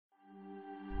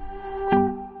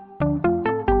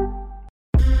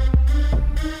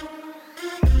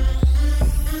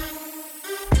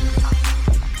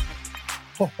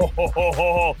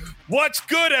What's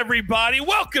good, everybody?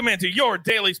 Welcome into your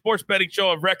daily sports betting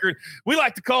show of record. We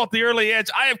like to call it the Early Edge.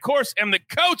 I, of course, am the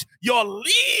coach, your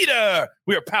leader.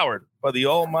 We are powered by the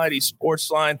almighty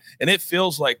Sports Line, and it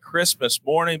feels like Christmas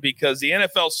morning because the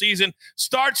NFL season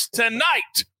starts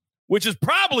tonight, which is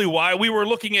probably why we were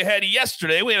looking ahead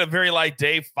yesterday. We had a very light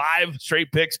day, 5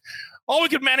 straight picks. All we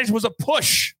could manage was a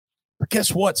push. But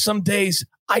guess what? Some days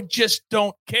I just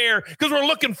don't care because we're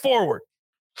looking forward.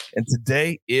 And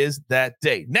today is that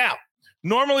day. Now,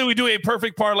 normally we do a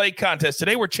perfect parlay contest.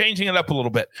 Today we're changing it up a little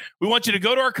bit. We want you to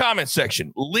go to our comment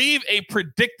section, leave a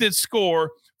predicted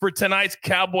score for tonight's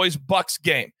Cowboys-Bucks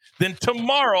game. Then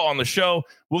tomorrow on the show,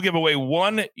 we'll give away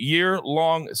 1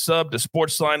 year-long sub to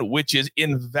Sportsline, which is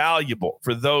invaluable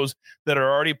for those that are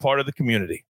already part of the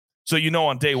community. So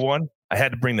on day one, I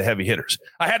had to bring the heavy hitters.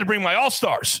 I had to bring my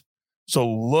all-stars. So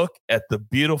look at the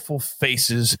beautiful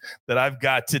faces that I've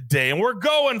got today. And we're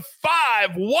going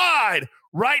 5 wide.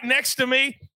 Right next to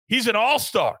me, he's an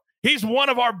all-star. He's one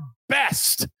of our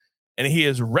best. And he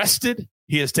is rested.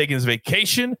 He has taken his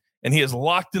vacation. And he is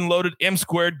locked and loaded. M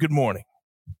Squared, good morning.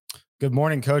 Good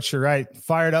morning, Coach. You're right.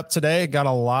 Fired up today. Got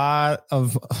a lot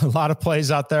of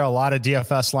plays out there. A lot of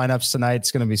DFS lineups tonight.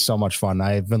 It's going to be so much fun.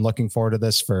 I've been looking forward to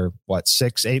this for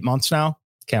 6-8 months now.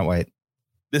 Can't wait.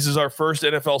 This is our first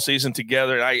NFL season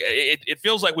together. And it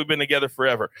feels like we've been together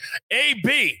forever.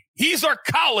 AB, he's our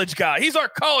college guy. He's our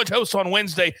college host on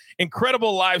Wednesday.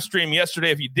 Incredible live stream yesterday.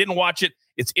 If you didn't watch it,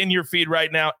 it's in your feed right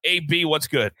now. AB, what's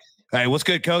good? Hey, what's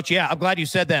good, Coach? Yeah, I'm glad you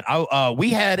said that.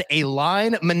 We had a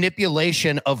line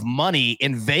manipulation of money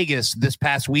in Vegas this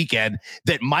past weekend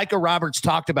that Micah Roberts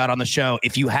talked about on the show.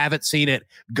 If you haven't seen it,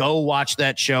 go watch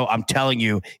that show. I'm telling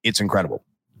you, it's incredible.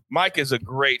 Mike is a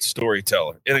great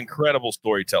storyteller, an incredible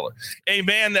storyteller. A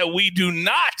man that we do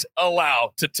not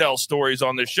allow to tell stories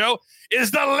on this show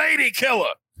is the lady killer,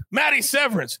 Maddie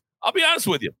Severance. I'll be honest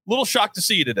with you, a little shocked to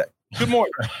see you today. Good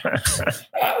morning.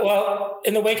 Well,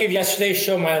 in the wake of yesterday's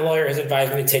show, my lawyer has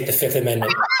advised me to take the Fifth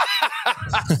Amendment.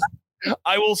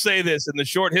 I will say this, in the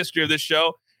short history of this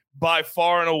show, by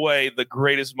far and away the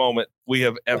greatest moment we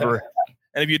have ever had.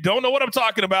 And if you don't know what I'm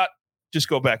talking about, just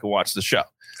go back and watch the show.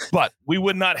 But we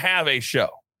would not have a show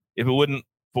if it wouldn't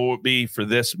be for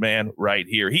this man right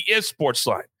here. He is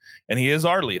Sportsline, and he is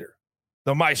our leader,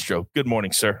 the maestro. Good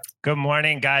morning, sir. Good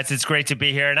morning, guys. It's great to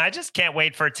be here. And I just can't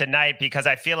wait for tonight because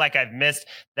I feel like I've missed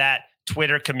that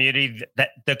Twitter community, that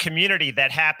the community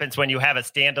that happens when you have a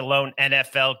standalone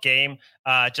NFL game.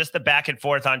 Just the back and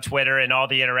forth on Twitter and all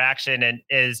the interaction and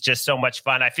is just so much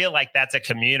fun. I feel like that's a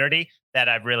community that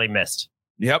I've really missed.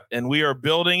 Yep, and we are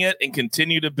building it and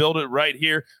continue to build it right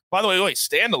here. By the way, wait,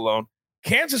 standalone.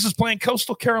 Kansas is playing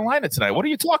Coastal Carolina tonight. What are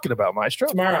you talking about, Maestro?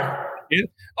 Tomorrow.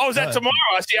 Oh, is that tomorrow?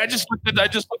 I see. I just looked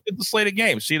at the slate of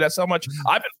games. See, that's how much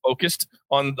I've been focused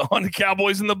on the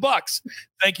Cowboys and the Bucks.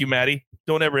 Thank you, Maddie.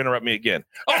 Don't ever interrupt me again.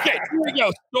 Okay, here we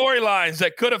go. Storylines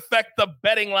that could affect the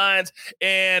betting lines,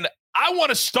 and I want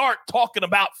to start talking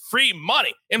about free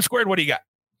money. M Squared, what do you got?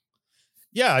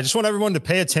 Yeah, I just want everyone to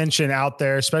pay attention out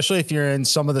there, especially if you're in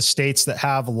some of the states that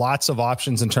have lots of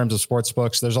options in terms of sports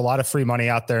books. There's a lot of free money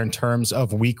out there in terms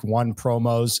of week 1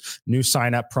 promos, new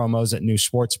sign up promos at new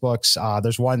sports books.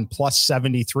 There's one plus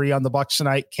 73 on the Bucks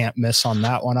tonight. Can't miss on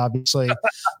that one, obviously.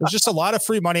 There's just a lot of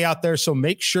free money out there. So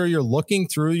make sure you're looking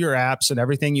through your apps and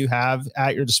everything you have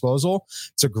at your disposal.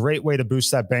 It's a great way to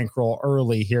boost that bankroll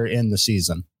early here in the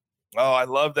season. Oh, I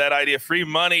love that idea. Free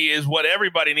money is what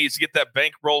everybody needs to get that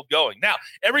bankroll going. Now,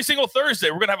 every single Thursday,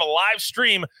 we're going to have a live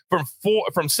stream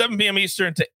from 7 p.m.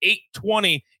 Eastern to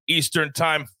 8:20 Eastern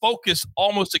time, focused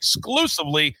almost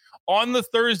exclusively on the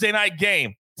Thursday night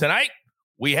game. Tonight,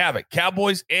 we have it.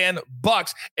 Cowboys and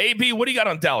Bucks. AB, what do you got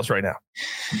on Dallas right now?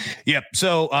 Yep.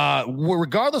 So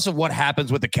regardless of what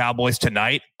happens with the Cowboys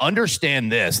tonight,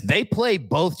 understand this. They play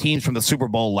both teams from the Super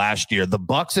Bowl last year, the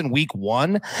Bucks in week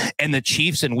 1 and the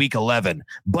Chiefs in week 11.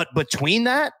 But between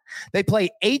that, they play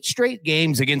 8 straight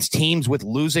games against teams with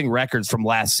losing records from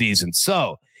last season.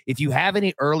 So if you have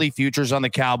any early futures on the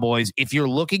Cowboys, if you're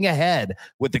looking ahead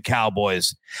with the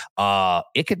Cowboys,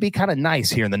 it could be kind of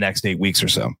nice here in the next 8 weeks or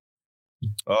so.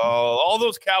 Oh, all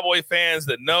those Cowboy fans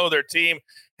that know their team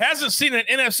hasn't seen an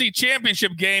NFC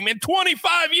championship game in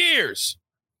 25 years.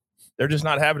 They're just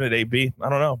not having it, AB. I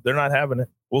don't know. They're not having it.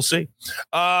 We'll see.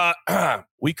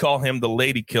 We call him the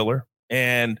lady killer.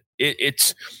 And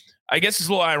it's I guess it's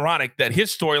a little ironic that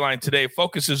his storyline today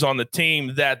focuses on the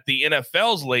team that the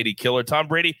NFL's lady killer, Tom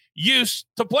Brady, used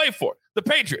to play for, the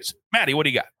Patriots. Maddie, what do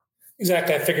you got?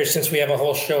 Exactly. I figured since we have a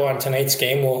whole show on tonight's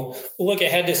game, we'll look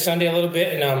ahead to Sunday a little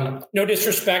bit. And no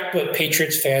disrespect, but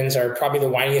Patriots fans are probably the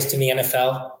whiniest in the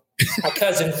NFL. my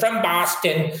cousin from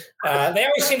Boston. They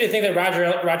always seem to think that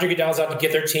Roger Goodell's out to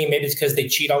get their team. Maybe it's because they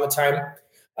cheat all the time.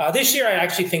 This year, I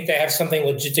actually think they have something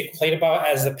legit to complain about,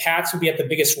 as the Pats would be at the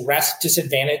biggest rest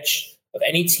disadvantage of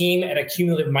any team at a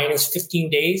cumulative minus 15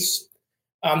 days.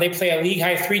 They play a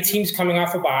league-high 3 teams coming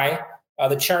off a bye.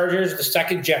 The Chargers, the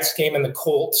second Jets game, and the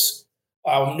Colts.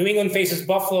 New England faces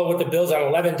Buffalo with the Bills on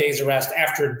 11 days of rest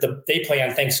after they play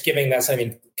on Thanksgiving. That's,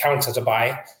 counts as a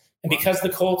bye. And because the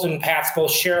Colts and Pats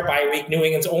both share a bye week, New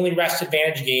England's only rest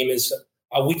advantage game is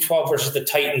week 12 versus the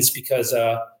Titans, because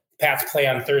Pats play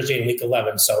on Thursday in week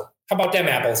 11. So how about them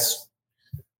apples?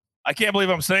 I can't believe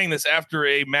I'm saying this after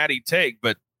a Matty take,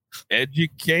 but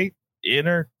educate,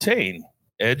 entertain.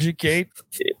 Educate,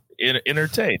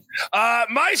 entertain.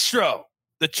 Maestro,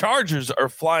 the Chargers are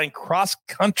flying cross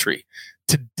country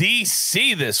to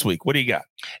DC this week. What do you got?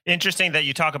 Interesting that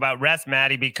you talk about rest,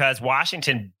 Matty, because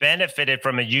Washington benefited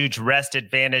from a huge rest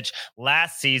advantage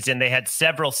last season. They had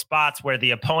several spots where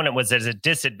the opponent was at a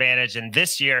disadvantage, and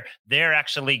this year they're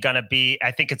actually going to be,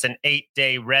 I think it's an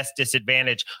 8-day rest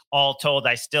disadvantage all told.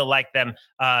 I still like them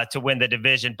to win the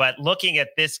division, but looking at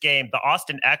this game, the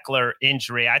Austin Eckler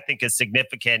injury, I think, is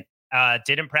significant.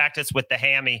 Didn't practice with the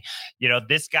hammy.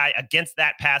 This guy, against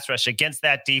that pass rush, against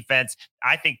that defense,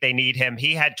 I think they need him.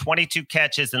 He had 22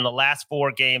 catches in the last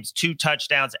 4 games, 2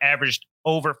 touchdowns, averaged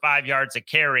over 5 yards a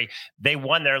carry. They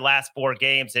won their last 4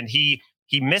 games, and he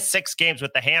missed 6 games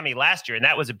with the hammy last year, and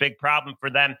that was a big problem for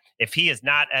them. If he is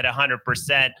not at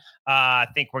 100%, I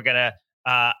think we're going to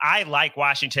I like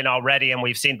Washington already, and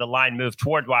we've seen the line move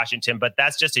toward Washington, but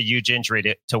that's just a huge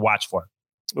injury to watch for.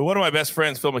 One of my best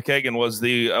friends, Phil McKagan, was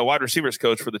the wide receivers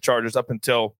coach for the Chargers up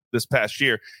until this past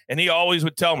year. And he always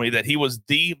would tell me that he was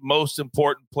the most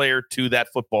important player to that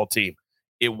football team.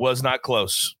 It was not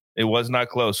close. It was not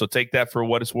close. So take that for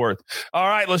what it's worth. All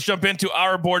right, let's jump into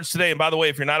our boards today. And by the way,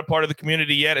 if you're not a part of the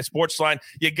community yet at Sportsline,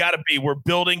 you got to be. We're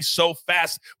building so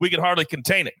fast, we can hardly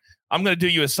contain it. I'm going to do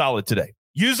you a solid today.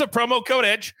 Use the promo code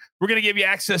EDGE. We're going to give you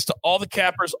access to all the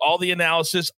cappers, all the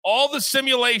analysis, all the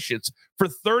simulations for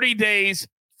 30 days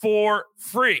for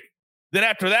free. Then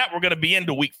after that, we're going to be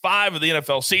into week 5 of the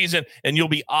NFL season, and you'll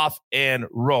be off and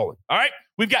rolling. All right,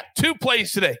 we've got 2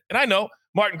 plays today. And I know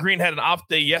Martin Green had an off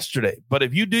day yesterday, but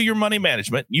if you do your money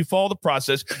management, you follow the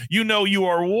process, you know you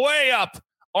are way up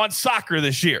on soccer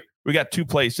this year. We got 2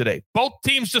 plays today. Both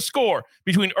teams to score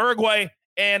between Uruguay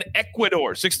and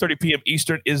Ecuador. 6:30 p.m.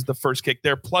 Eastern is the first kick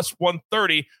there, plus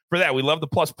 130 for that. We love the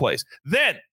plus plays.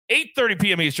 Then 8:30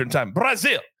 p.m. Eastern time,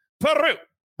 Brazil, Peru.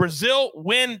 Brazil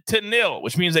win to 0,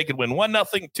 which means they could win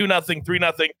 1-0, 2-0,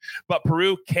 3-0, but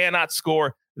Peru cannot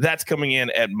score. That's coming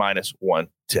in at minus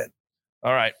 110.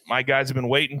 All right, my guys have been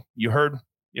waiting. You heard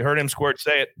him, Squirt,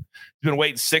 say it. He's been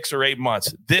waiting 6 or 8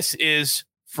 months. This is,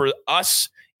 for us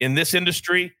in this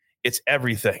industry, it's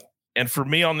everything. And for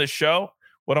me on this show,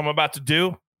 what I'm about to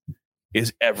do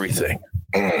is everything.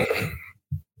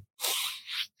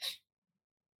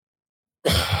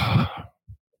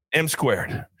 M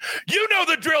squared. You know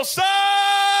the drill, son.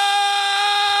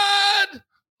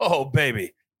 Oh,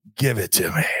 baby, give it to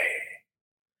me.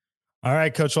 All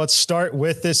right, Coach, let's start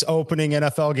with this opening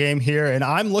NFL game here. And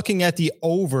I'm looking at the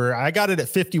over. I got it at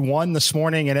 51 this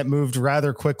morning, and it moved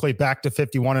rather quickly back to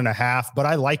 51.5, but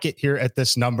I like it here at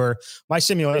this number. My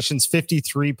simulation's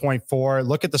 53.4.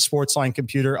 Look at the Sportsline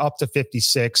computer, up to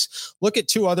 56. Look at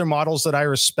 2 other models that I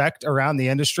respect around the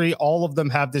industry. All of them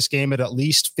have this game at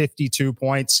least 52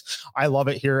 points. I love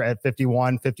it here at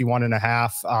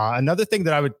 51.5. Another thing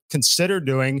that I would consider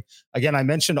doing, again, I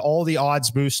mentioned all the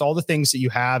odds boosts, all the things that you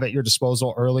have at your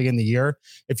disposal early in the year.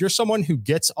 If you're someone who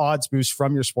gets odds boost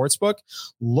from your sportsbook,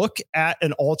 look at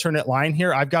an alternate line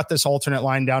here. I've got this alternate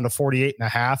line down to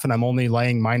 48.5, and I'm only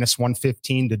laying minus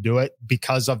 115 to do it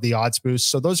because of the odds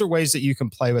boost. So those are ways that you can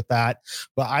play with that.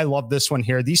 But I love this one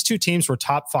here. These 2 teams were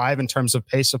top 5 in terms of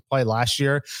pace of play last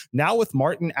year. Now with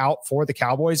Martin out for the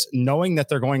Cowboys, knowing that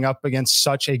they're going up against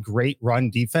such a great run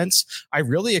defense, I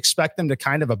really expect them to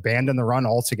kind of abandon the run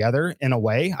altogether in a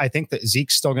way. I think that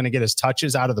Zeke's still going to get his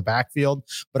touches out of the backfield,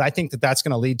 but I think that that's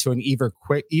going to lead to an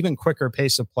even quicker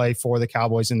pace of play for the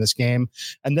Cowboys in this game.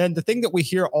 And then the thing that we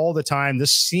hear all the time,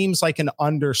 this seems like an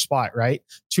under spot, right?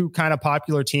 2 kind of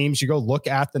popular teams. You go look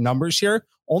at the numbers here.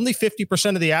 Only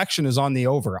 50% of the action is on the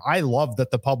over. I love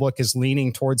that the public is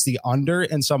leaning towards the under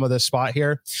in some of this spot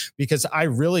here, because I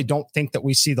really don't think that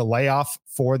we see the layoff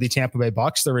for the Tampa Bay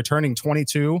Bucks. They're returning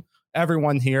 22.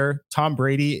 Everyone here, Tom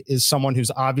Brady is someone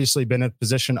who's obviously been in a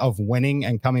position of winning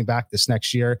and coming back this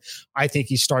next year. I think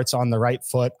he starts on the right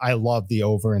foot. I love the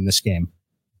over in this game.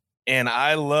 And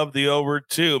I love the over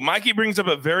too. Mikey brings up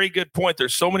a very good point.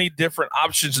 There's so many different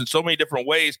options and so many different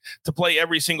ways to play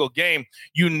every single game.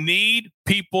 You need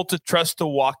people to trust to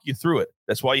walk you through it.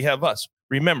 That's why you have us.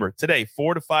 Remember, today,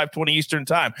 4 to 5:20 Eastern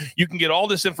time, you can get all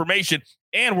this information.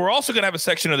 And we're also going to have a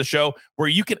section of the show where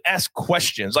you can ask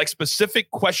questions, like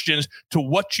specific questions to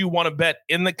what you want to bet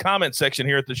in the comment section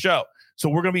here at the show. So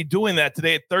we're going to be doing that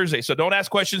today at Thursday. So don't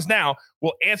ask questions now.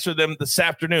 We'll answer them this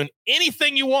afternoon.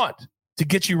 Anything you want to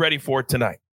get you ready for it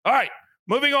tonight. All right,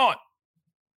 moving on.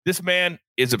 This man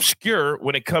is obscure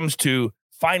when it comes to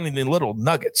finding the little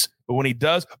nuggets. But when he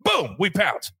does, boom, we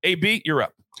pounce. AB, you're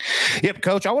up. Yep,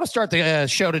 Coach. I want to start the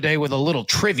show today with a little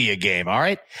trivia game, all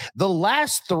right? The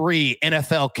last 3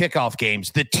 NFL kickoff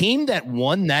games, the team that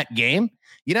won that game,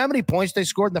 you know how many points they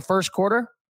scored in the first quarter?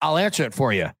 I'll answer it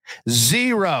for you.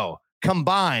 0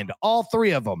 combined, all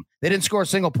 3 of them. They didn't score a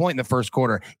single point in the first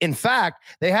quarter. In fact,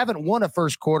 they haven't won a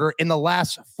first quarter in the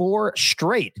last 4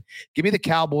 straight. Give me the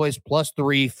Cowboys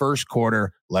 +3 first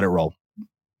quarter. Let it roll.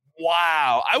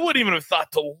 Wow. I wouldn't even have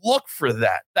thought to look for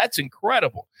that. That's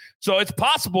incredible. So it's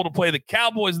possible to play the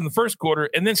Cowboys in the first quarter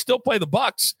and then still play the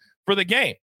Bucs for the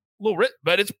game. A little rich,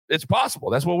 but it's possible.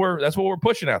 That's what we're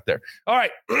pushing out there. All right.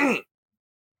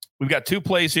 We've got 2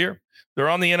 plays here. They're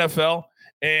on the NFL,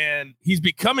 and he's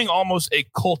becoming almost a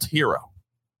cult hero.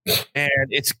 And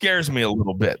it scares me a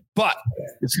little bit. But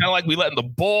it's kind of like we letting the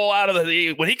bull out of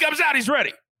when he comes out, he's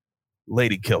ready.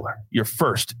 Lady Killer, your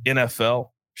first NFL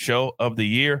show of the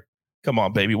year. Come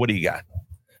on, baby. What do you got?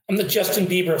 I'm the Justin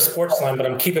Bieber of Sportsline, but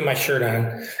I'm keeping my shirt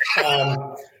on.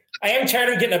 I am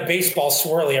tired of getting a baseball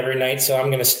swirly every night, so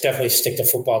I'm going to definitely stick to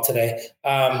football today.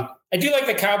 I do like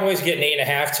the Cowboys getting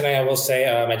 8.5 tonight. I will say,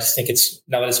 I just think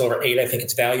now that it's over 8, I think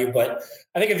it's value. But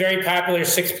I think a very popular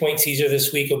 6-point teaser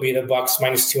this week will be the Bucs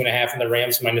 -2.5 and the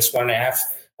Rams -1.5.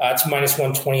 It's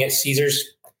 -120 at Caesars.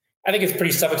 I think it's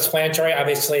pretty self-explanatory.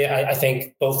 Obviously, I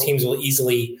think both teams will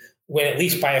easily win at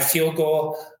least by a field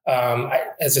goal.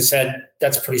 As I said,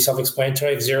 that's pretty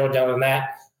self-explanatory. 0 down on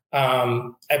that.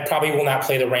 I probably will not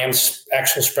play the Rams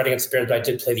actual spread against the Bears, but I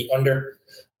did play the under.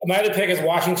 My other pick is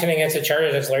Washington against the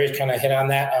Chargers. As Larry's kind of hit on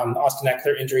that. Austin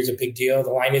Eckler injury is a big deal.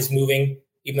 The line is moving,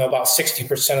 even though about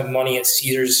 60% of money at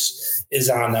Caesars is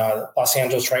on Los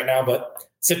Angeles right now. But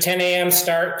it's a 10 a.m.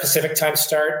 start, Pacific time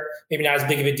start. Maybe not as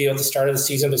big of a deal at the start of the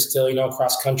season, but still,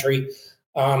 cross country.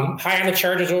 High on the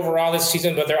Chargers overall this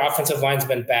season, but their offensive line's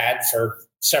been bad for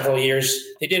several years.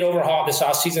 They did overhaul this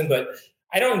offseason, but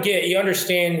I don't get it. You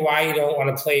understand why you don't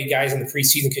want to play guys in the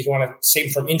preseason because you want to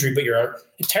save them from injury, but you're an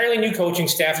entirely new coaching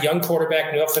staff, young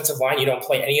quarterback, new offensive line. You don't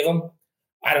play any of them.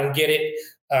 I don't get it.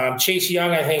 Chase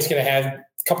Young, I think, is going to have a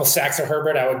couple sacks of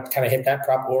Herbert. I would kind of hit that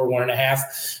prop or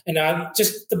 1.5. And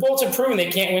just the Bolts have proven they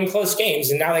can't win close games.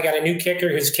 And now they got a new kicker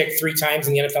who's kicked 3 times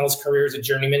in the NFL's career as a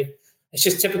journeyman. It's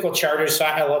just typical Chargers. So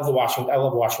I love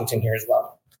Washington here as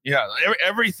well. Yeah,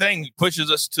 everything pushes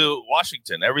us to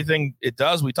Washington. Everything it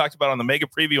does, we talked about on the mega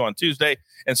preview on Tuesday,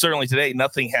 and certainly today,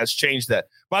 nothing has changed that.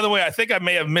 By the way, I think I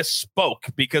may have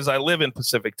misspoke because I live in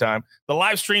Pacific time. The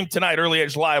live stream tonight, Early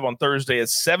Edge Live on Thursday,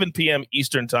 is 7 p.m.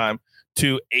 Eastern time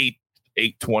to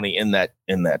 8:20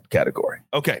 in that category.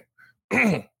 Okay,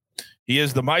 he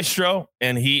is the maestro,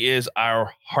 and he is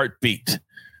our heartbeat.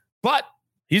 But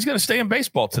he's going to stay in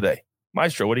baseball today.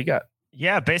 Maestro, what do you got?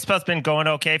 Yeah, baseball's been going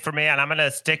okay for me, and I'm going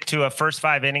to stick to a first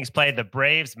 5 innings play. The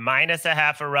Braves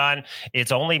 -0.5 a run.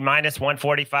 It's only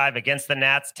 -145 against the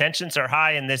Nats. Tensions are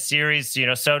high in this series.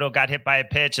 Soto got hit by a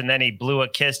pitch, and then he blew a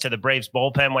kiss to the Braves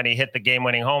bullpen when he hit the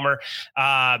game-winning homer.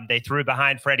 They threw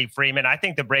behind Freddie Freeman. I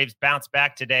think the Braves bounce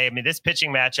back today. I mean, this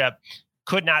pitching matchup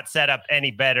could not set up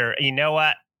any better. You know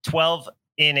what? 12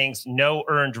 innings, no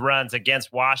earned runs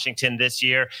against Washington this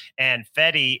year, and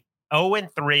Fedde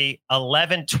 0-3,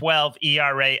 11-12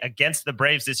 ERA against the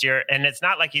Braves this year. And it's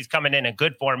not like he's coming in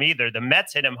good form either. The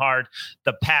Mets hit him hard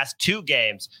the past 2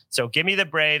 games. So give me the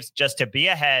Braves just to be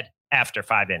ahead after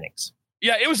 5 innings.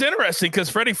 Yeah, it was interesting because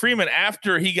Freddie Freeman,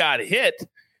 after he got hit,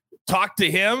 talked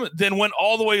to him, then went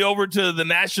all the way over to the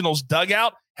Nationals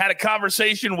dugout, had a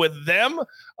conversation with them.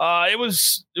 It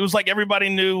was like everybody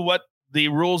knew what the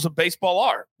rules of baseball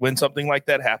are when something like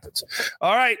that happens.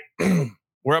 All right.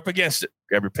 We're up against it.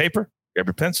 Grab your paper, grab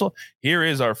your pencil. Here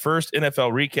is our first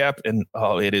NFL recap, and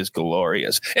it is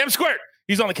glorious. M-Squared,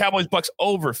 he's on the Cowboys-Bucks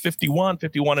over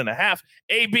 51.5.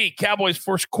 AB, Cowboys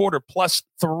first quarter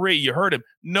 +3. You heard him.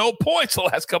 No points the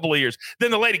last couple of years. Then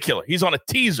the Lady Killer, he's on a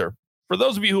teaser For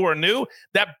those of you who are new,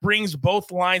 that brings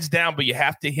both lines down, but you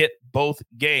have to hit both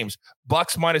games.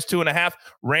 Bucks -2.5,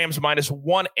 Rams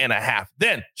 -1.5.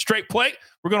 Then straight play,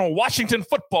 we're going to Washington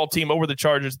football team over the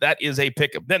Chargers. That is a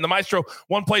pick-up. Then the Maestro,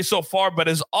 one play so far, but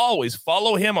as always,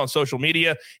 follow him on social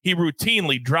media. He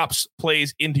routinely drops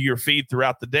plays into your feed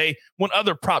throughout the day when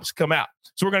other props come out.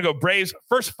 So we're going to go Braves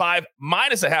first 5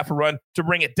 -0.5 a run to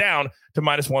bring it down to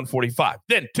 -145.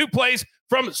 Then 2 plays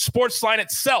from Sportsline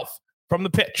itself from the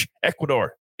pitch,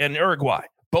 Ecuador and Uruguay.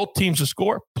 Both teams to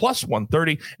score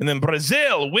 +130. And then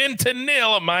Brazil win to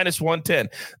nil at -110.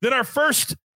 Then our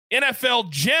first NFL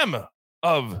gem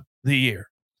of the year.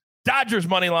 Dodgers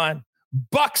money line,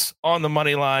 Bucks on the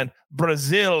money line,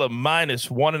 Brazil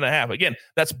 -1.5. Again,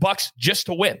 that's Bucks just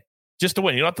to win. Just to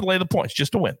win. You don't have to lay the points,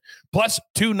 just to win.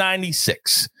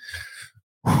 +296.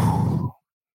 I'm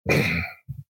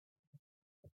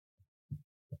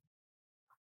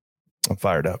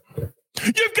fired up.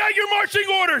 You've got your marching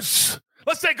orders.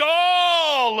 Let's take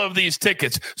all of these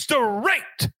tickets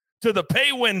straight to the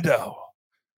pay window.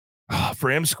 For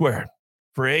M Squared,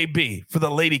 for AB, for the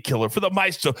Lady Killer, for the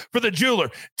Maestro, for the Jeweler.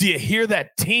 Do you hear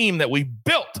that team that we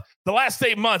built the last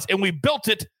 8 months, and we built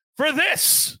it for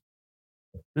this?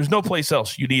 There's no place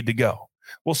else you need to go.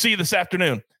 We'll see you this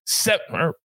afternoon,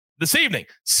 this evening,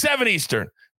 7 Eastern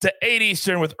to 8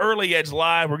 Eastern with Early Edge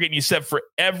Live. We're getting you set for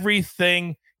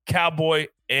everything Cowboy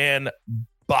and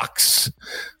Bucks.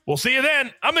 We'll see you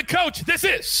then. I'm the coach. This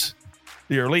is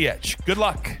the Early Edge. Good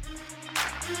luck.